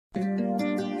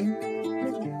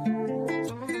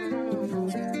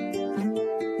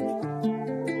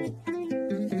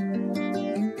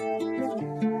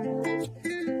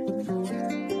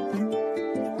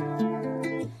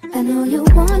I know you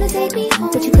wanna take me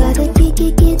home, but you gotta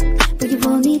get, but you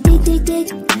won't need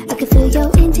dick. I can feel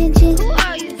your intentions.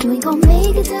 You ain't gon'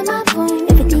 make it to my phone.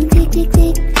 Everything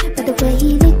tick, but the way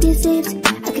he licked his lips,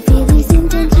 I can feel his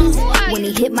intentions. When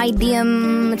he hit my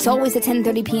DM, it's always at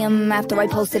 10:30 p.m. after I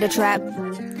posted a trap.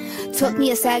 Took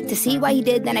me a sec to see why he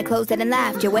did, then I closed it and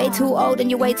laughed. You're way too old and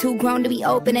you're way too grown to be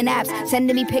opening apps,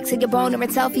 sending me pics of your boner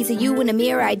and selfies of you in the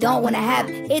mirror I don't wanna have.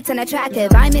 It's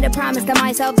unattractive. I made a promise to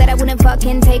myself that I wouldn't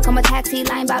fucking take home a taxi.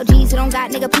 Lying about G's who don't got,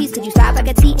 nigga, please could you stop? I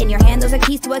got tea in your hand, those are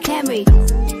keys to a Camry.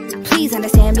 Please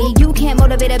understand me, you can't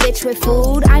motivate a bitch with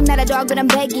food. I'm not a dog, but I'm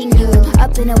begging you.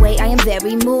 Up and away, I am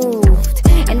very moved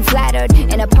and flattered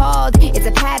and appalled. It's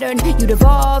a pattern, you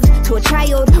devolved to a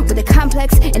child with a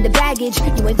complex and the baggage.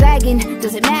 You ain't bagging,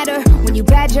 does it matter? When you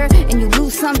badger and you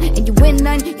lose some and you win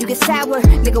none, you get sour.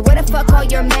 Nigga, where the fuck all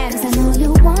your manners? I know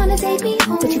you wanna take me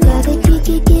home, but you gotta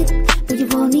get, but you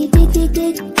won't need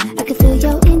dick. I can feel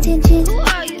your intentions.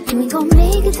 You ain't gon'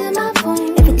 make it to my